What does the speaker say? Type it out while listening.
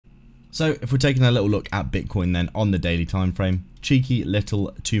So if we're taking a little look at Bitcoin then on the daily time frame, cheeky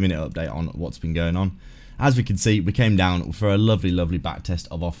little 2-minute update on what's been going on. As we can see, we came down for a lovely back test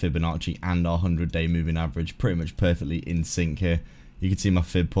of our Fibonacci and our 100-day moving average, pretty much perfectly in sync here. You can see my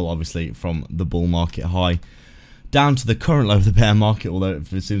fib pull obviously from the bull market high down to the current low of the bear market, although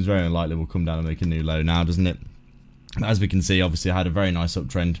it seems very unlikely we'll come down and make a new low now, doesn't it? As we can see, obviously I had a very nice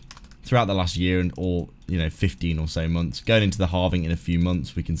uptrend throughout the last year and 15 or so months. Going into the halving in a few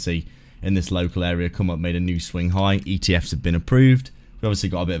months, we can see in this local area come up, made a new swing high. ETFs have been approved. We obviously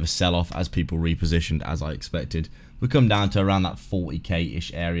got a bit of a sell-off as people repositioned, as I expected. We come down to around that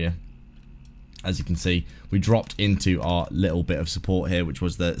 40k-ish area. As you can see, we dropped into our little bit of support here, which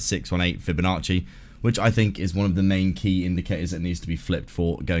was the 618 Fibonacci, which I think is one of the main key indicators that needs to be flipped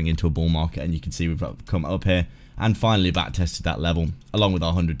for going into a bull market. And you can see we've come up here and finally back tested that level, along with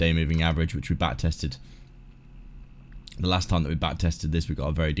our 100-day moving average, which we back tested. The last time that we back tested this, we got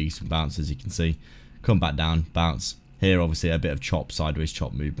a very decent bounce, as you can see. Come back down, bounce. Here, obviously, a bit of chop, sideways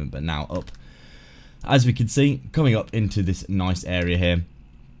chop movement, but now up. As we can see, coming up into this nice area here,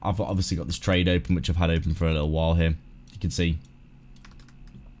 I've obviously got this trade open, which I've had open for a little while here. You can see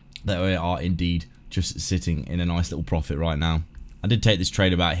that we are indeed just sitting in a nice little profit right now. I did take this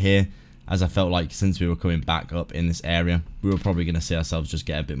trade about here, as I felt like since we were coming back up in this area, we were probably going to see ourselves just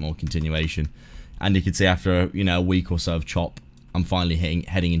get a bit more continuation. And you can see after a week or so of chop, I'm finally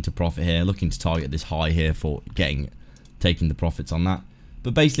heading into profit here, looking to target this high here for taking the profits on that.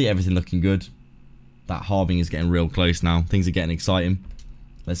 But basically everything looking good. That halving is getting real close now. Things are getting exciting.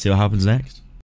 Let's see what happens next.